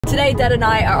Today, Dad and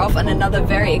I are off on another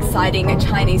very exciting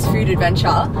Chinese food adventure.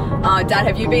 Dad,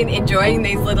 have you been enjoying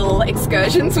these little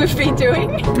excursions we've been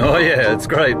doing? Oh yeah, it's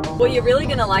great. Well, you're really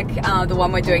gonna like the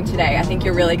one we're doing today. I think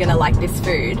you're really gonna like this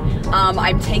food.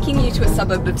 I'm taking you to a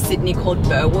suburb of Sydney called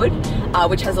Burwood,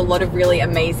 which has a lot of really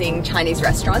amazing Chinese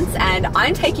restaurants, and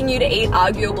I'm taking you to eat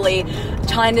arguably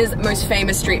China's most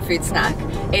famous street food snack.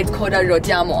 It's called a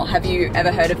Roujiamo. Have you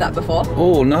ever heard of that before?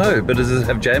 Oh no, but does it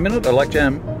have jam in it? I like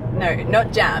jam. No,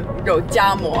 not jam,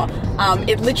 Roujiamo.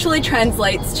 It literally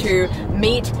translates to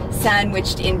meat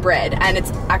sandwiched in bread, and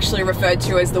it's actually referred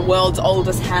to as the world's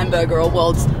oldest hamburger or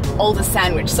world's oldest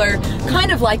sandwich. So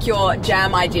kind of like your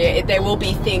jam idea, there will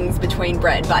be things between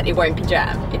bread, but it won't be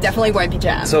jam. It definitely won't be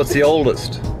jam. So it's the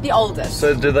oldest? The oldest.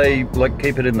 So do they like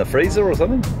keep it in the freezer or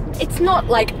something? It's not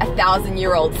like a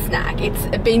 1,000-year-old snack.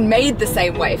 It's been made the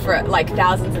same way for like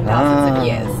thousands and thousands of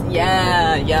years.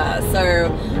 Yeah.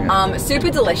 So super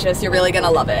delicious. You're really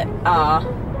gonna love it.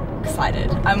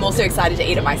 Excited. I'm also excited to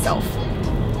eat it myself.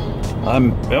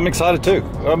 I'm excited too.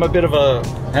 I'm a bit of a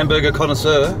hamburger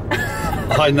connoisseur.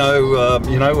 I know,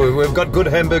 you know, we've got good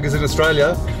hamburgers in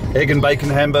Australia. Egg and bacon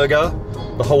hamburger,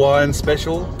 the Hawaiian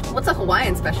special. What's a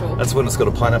Hawaiian special? That's when it's got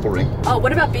a pineapple ring. Oh,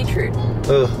 what about beetroot?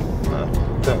 No,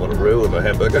 don't want to ruin a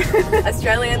hamburger.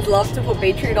 Australians love to put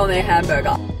beetroot on their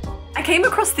hamburger. I came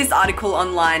across this article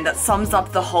online that sums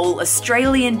up the whole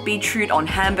Australian beetroot on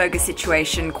hamburger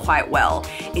situation quite well.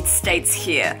 It states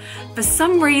here, for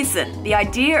some reason, the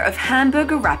idea of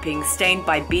hamburger wrapping stained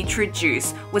by beetroot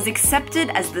juice was accepted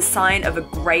as the sign of a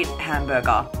great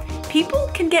hamburger. People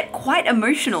can get quite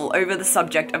emotional over the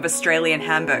subject of Australian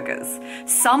hamburgers.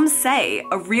 Some say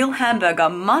a real hamburger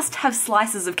must have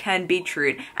slices of canned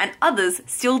beetroot, and others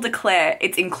still declare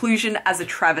its inclusion as a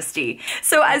travesty.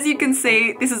 So as you can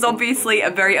see, this is obviously a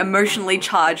very emotionally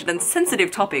charged and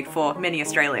sensitive topic for many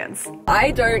Australians.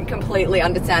 I don't completely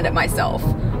understand it myself.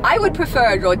 I would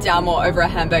prefer a Roujiamo over a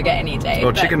hamburger any day.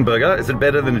 Or chicken burger? Is it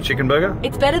better than a chicken burger?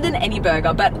 It's better than any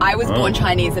burger, but I was born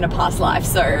Chinese in a past life,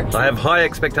 so... I have high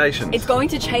expectations. It's going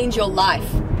to change your life.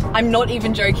 I'm not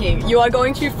even joking. You are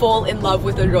going to fall in love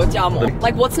with a Roujiamo.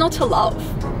 Like, what's not to love?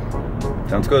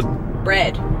 Sounds good.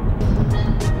 Bread.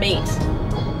 Meat.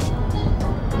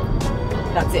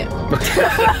 That's it.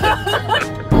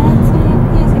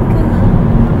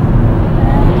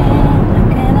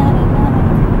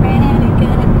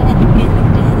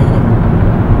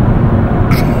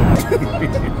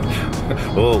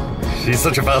 Oh, she's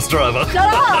such a fast driver.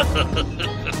 Shut up!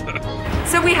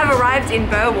 So we have arrived in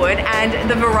Burwood, and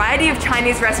the variety of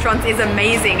Chinese restaurants is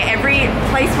amazing. Every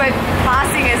place we're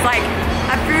passing is like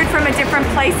a food from a different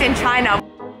place in China.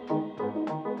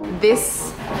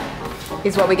 This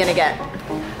is what we're gonna get.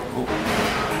 Ooh.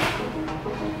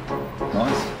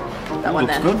 Nice. That one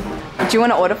looks then. Good. Do you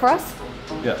want to order for us?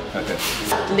 Yeah, okay.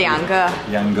 2个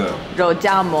Younger.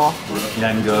 Roujiamo.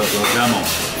 Younger Roujiamo.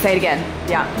 Say it again.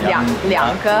 两个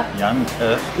Younger.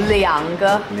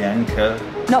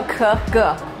 not 可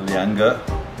个 Younger.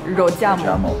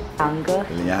 Roujiamo. 两个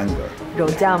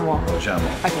Roujiamo.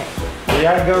 Okay.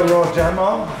 Younger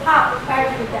Roujiamo. 好，开始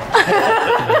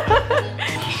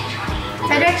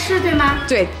在这吃对吗？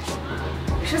对。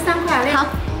13块6。好。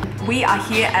 We are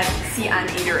here at Xi'an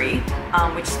Eatery,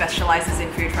 which specializes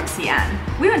in food from Xi'an.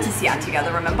 We went to Xi'an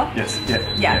together, remember? Yes,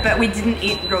 Yeah, but we didn't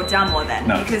eat Roujiamo then.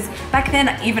 No. Because back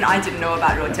then, even I didn't know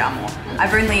about Roujiamo.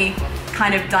 I've only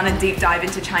kind of done a deep dive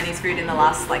into Chinese food in the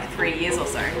last like 3 years or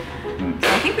so. So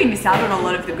I think we missed out on a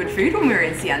lot of the good food when we were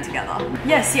in Xi'an together.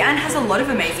 Yeah, Xi'an has a lot of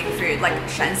amazing food. Like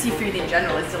Shanxi food in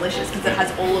general is delicious because it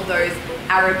has all of those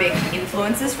Arabic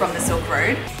influences from the Silk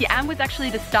Road. Xi'an was actually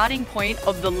the starting point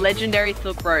of the legendary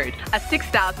Silk Road, a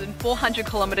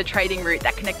 6,400-kilometer trading route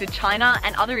that connected China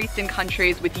and other Eastern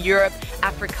countries with Europe,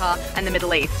 Africa, and the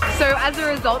Middle East. So as a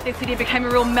result, this city became a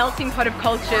real melting pot of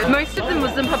culture. Most of the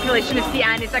Muslim population of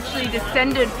Xi'an is actually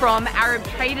descended from Arab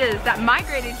traders that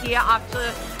migrated here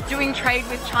after doing trade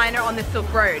with China on the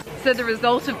Silk Road. So the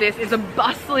result of this is a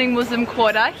bustling Muslim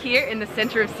quarter here in the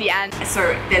center of Xi'an.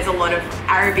 So there's a lot of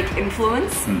Arabic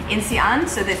influence in Xi'an,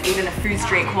 so there's even a food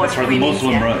street called the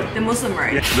Muslim Road. The Muslim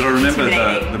Road. Yeah, but I remember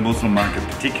the Muslim market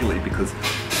particularly because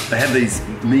they had these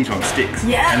meat on sticks,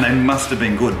 and they must have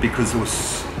been good because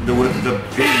the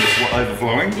veggies were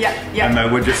overflowing, and they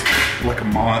were just like a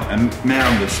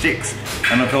mound of sticks.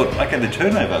 And I thought, okay, the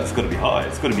turnover has got to be high.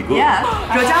 It's got to be good. Yeah.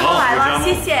 肉夹馍来了，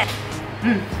谢谢。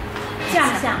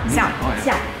像。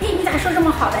你咋说这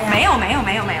么好的呀？没有。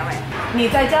你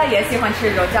在家也喜欢吃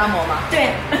肉夹馍吗？对。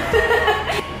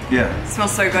Yeah.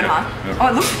 Smells so good, huh? Oh,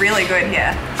 it looks really good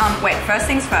here. Wait, first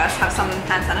things first, have some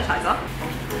hand sanitizer.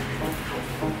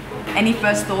 Any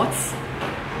first thoughts?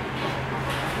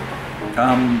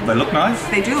 They look nice.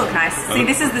 They do look nice. See,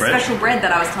 this is the special bread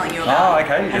that I was telling you about. Oh,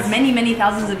 okay. It has many, many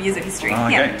thousands of years of history. Oh,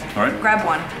 okay. Yeah. All right. Grab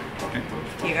one. Okay.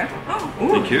 Here you go. Oh,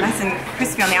 ooh, thank you. Nice and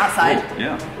crispy on the outside. Oh,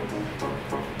 yeah.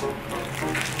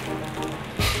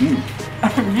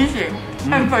 Juicy.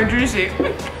 And so juicy.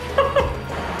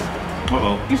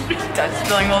 Uh-oh. That's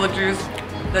spilling all the juice.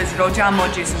 Those Roujiamo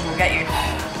juices will get you.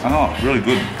 Oh, really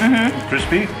good.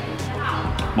 Crispy.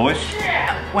 Moist.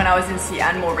 When I was in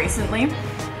Xi'an more recently,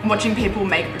 watching people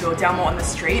make Roujiamo on the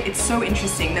street, it's so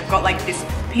interesting. They've got like this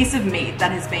piece of meat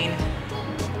that has been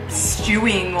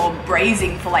stewing or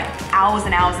braising for like hours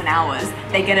and hours and hours.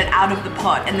 They get it out of the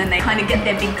pot and then they kind of get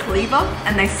their big cleaver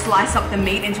and they slice up the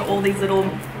meat into all these little,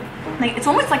 like, it's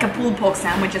almost like a pulled pork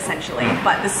sandwich essentially,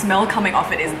 but the smell coming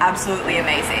off it is absolutely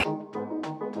amazing.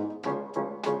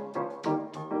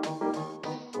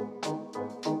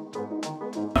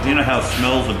 You know how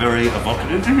smells are very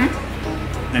evocative?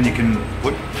 And you can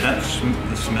put that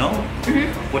the smell,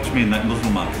 watch me in that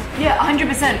Muslim market. Yeah,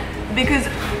 100%. Because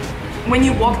when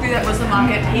you walk through that Muslim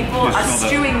market, people are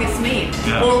stewing this meat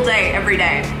all day, every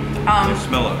day.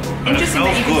 Smell it. And interesting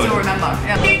that you can still remember.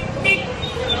 Yeah.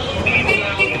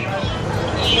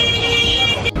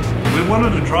 We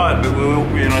wanted to try it, but we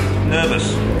were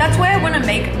nervous. That's why I want to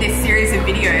make this series of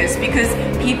videos, because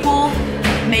people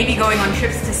may be going on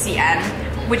trips to Xi'an,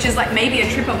 which is like maybe a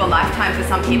trip of a lifetime for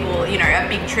some people, you know, a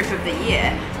big trip of the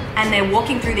year. And they're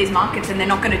walking through these markets and they're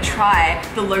not going to try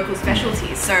the local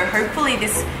specialties. So hopefully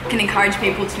this can encourage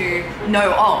people to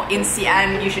know, oh, in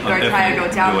Xi'an you should go try a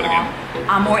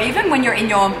Roujiamo. Or even when you're in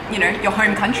your, you know, your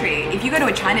home country, if you go to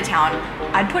a Chinatown,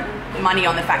 I'd put money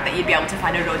on the fact that you'd be able to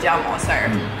find a Roujiamo.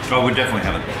 So oh, we definitely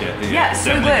have it. Yeah,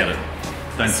 so good.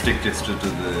 Don't stick just to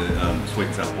the sweet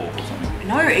and sour pork or something.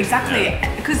 No, exactly.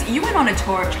 Because you went on a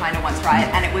tour of China once, right?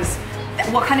 And it was,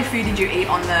 what kind of food did you eat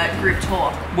on the group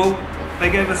tour? Well, they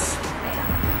gave us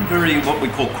what we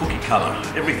call cookie cutter.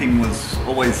 Everything was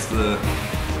always the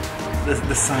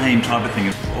same type of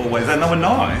thing, always, and they were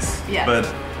nice. Yeah. But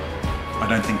I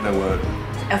don't think they were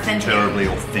terribly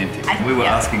authentic. We were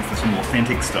asking for some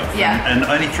authentic stuff. Yeah. And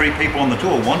only 3 people on the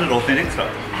tour wanted authentic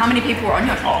stuff. How many people were on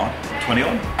your tour? Oh, 20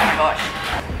 odd. Oh my gosh.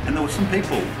 And there were some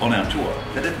people on our tour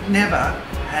that had never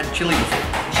had chili before.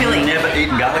 Chili. Never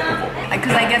eaten garlic before.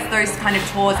 Because I guess those kind of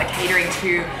tours are catering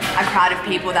to a crowd of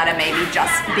people that are maybe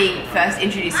just being first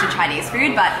introduced to Chinese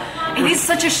food, but it is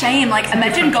such a shame. Like,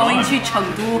 imagine going to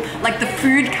Chengdu, like the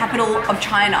food capital of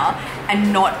China,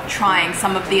 and not trying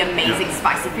some of the amazing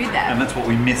spicy food there. And that's what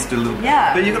we missed a little bit.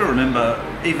 Yeah. But you got to remember,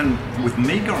 even with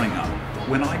me growing up,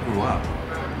 when I grew up,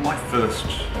 my first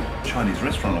Chinese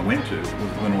restaurant I went to was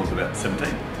when I was about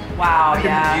 17. Wow,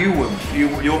 yeah.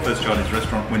 Your first Chinese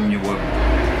restaurant when we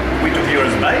took you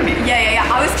as a baby. Yeah.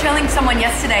 I was telling someone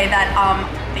yesterday that,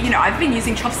 you know, I've been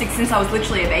using chopsticks since I was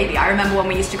literally a baby. I remember when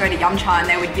we used to go to Yumcha and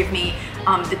they would give me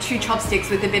the 2 chopsticks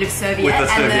with a bit of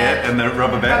serviette, and the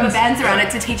rubber bands around it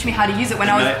to teach me how to use it when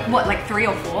I was, what, like 3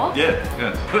 or 4? Yeah.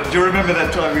 Do you remember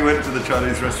that time you went to the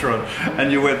Chinese restaurant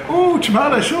and you went, oh,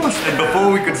 tomato sauce, and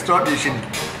before we could stop you, she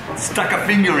stuck a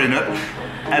finger in it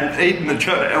and eaten the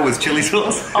chili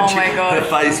sauce. Oh my god. Her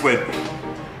face went,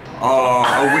 oh,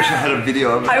 I wish I had a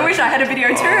video of it. I wish I had a video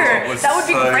too. That would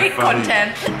be great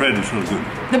content. The bread is really good.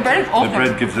 The bread is awesome. The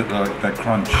bread gives it like that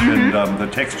crunch and the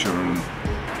texture. And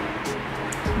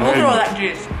look at all that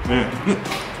juice. Yeah.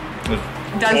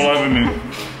 All over me.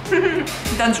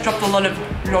 Dan's dropped a lot of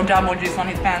Roujiamo juice on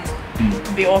his pants.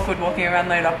 It'd be awkward walking around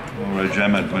later.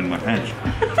 Roujiamo in my pants.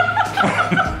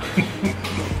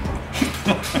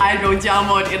 I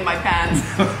Roujiamo'd in my pants.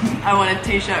 I want a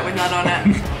t-shirt with that on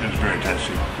it. It's very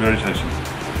tasty. Very tasty.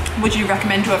 Would you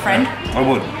recommend to a friend? Yeah, I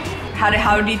would. How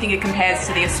do you think it compares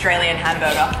to the Australian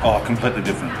hamburger? Oh, completely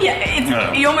different.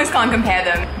 Yeah, you almost can't compare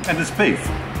them. And it's beef,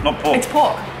 not pork. It's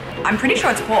pork. I'm pretty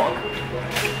sure it's pork.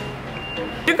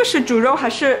 这个是猪肉还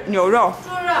是牛肉？猪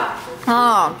肉。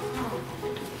啊。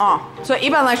所以一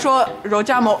般来说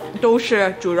，Roujiamo都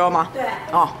是猪肉吗？对。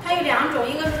哦。它有2种，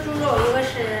一个是猪肉，一个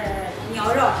是牛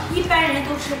肉。一般人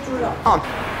都吃猪肉。Oh.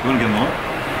 You want to get more?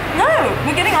 No,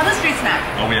 we're getting other street snacks.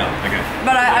 Oh, we are. Okay.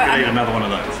 But I eat another one of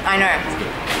those. I know.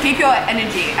 Keep your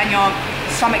energy and your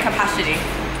stomach capacity.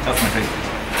 That's my teeth.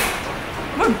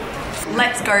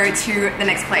 Let's go to the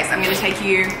next place. I'm going to take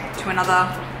you to another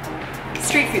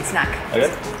street food snack. Okay.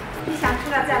 你想吃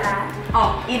了再来。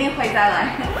哦，一定会再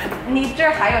来。你这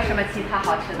还有什么其他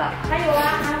好吃的？还有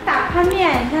啊，大宽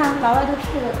面，你看老外都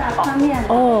吃的大宽面，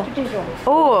就这种。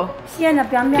哦，西安的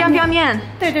biang biang面。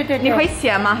对。你会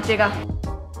写吗？这个？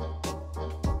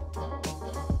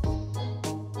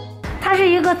它是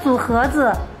一个组合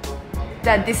子，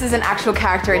 Dad, this is an actual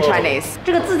character in Chinese.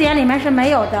 这个字典里面是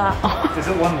没有的。 Is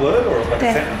it one word or like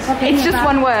a sentence? It's just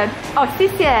one word. Oh, 谢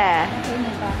谢.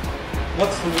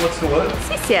 What's the word?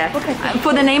 谢谢.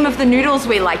 For the name of the noodles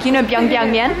we like, you know, biang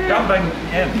biang yan? Biang Biang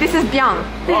Yan. This is biang.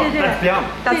 Oh, that's biang.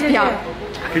 That's biang.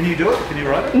 Can you do it? Can you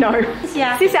write it? No.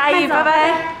 谢谢阿姨, bye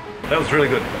bye. That was really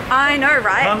good. I know,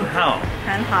 right? 很好.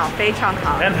 很好, 非常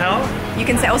好. 很好. You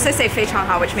can also say 非常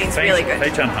好, which means really good. 非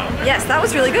常好. Yes, that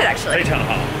was really good actually. 非常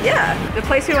好. Yeah. The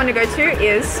place we want to go to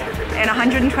is in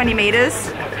 120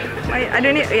 meters. Wait, I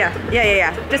don't know.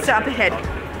 Yeah. Just up ahead.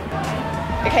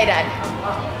 Okay, Dad.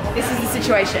 This is the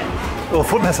situation. Oh,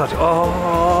 foot massage.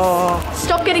 Oh.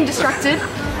 Stop getting distracted.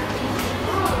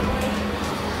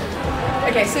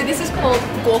 Okay, so this is called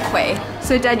guokui.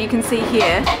 So Dad, you can see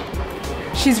here,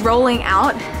 she's rolling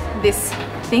out this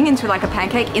thing into like a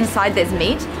pancake. Inside there's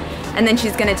meat, and then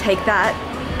she's gonna take that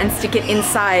and stick it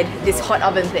inside this hot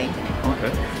oven thing.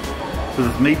 Okay. So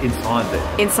there's meat inside there?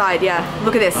 Inside, yeah.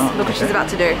 Look at this. Look what she's about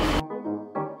to do.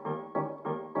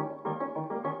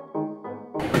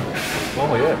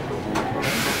 Oh yeah.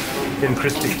 Getting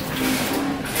crispy.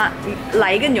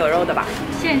 来一个牛肉的吧。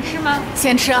现吃吗？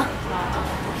先吃。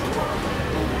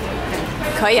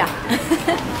可以啊。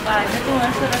哇，你的中文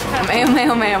说的太……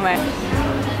没有。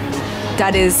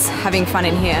Dad is having fun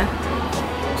in here.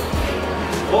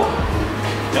 Oh.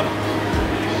 Yep.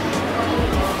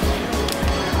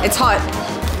 It's hot.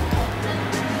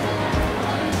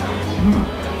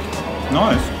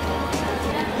 Nice.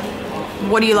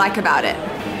 What do you like about it?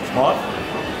 It's hot.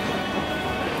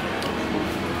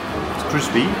 It's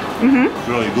crispy. It's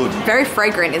really good. Very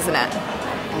fragrant, isn't it?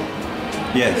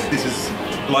 Yes. This is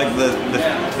like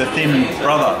the thin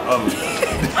brother of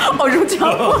Oh,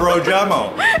 Roujiamo.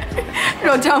 Roujiamo.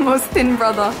 Roujiamo's thin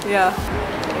brother. Yeah.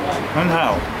 And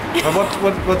how?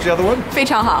 What's the other one? 非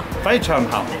常好. 非常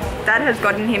好. Dad has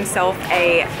gotten himself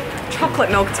a chocolate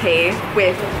milk tea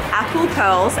with apple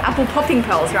popping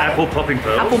pearls, right? Apple popping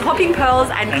pearls. Apple popping pearls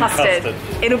and custard. custard.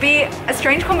 It'll be a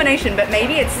strange combination, but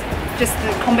maybe it's just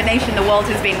the combination the world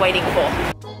has been waiting for.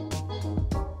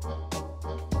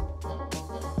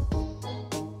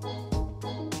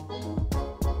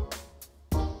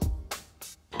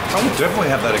 I would definitely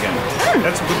have that again.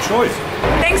 That's a good choice.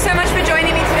 Thanks so much for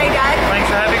joining me today, Dad. Thanks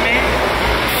for having me.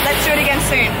 Let's do it again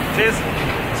soon. Cheers.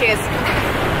 Cheers.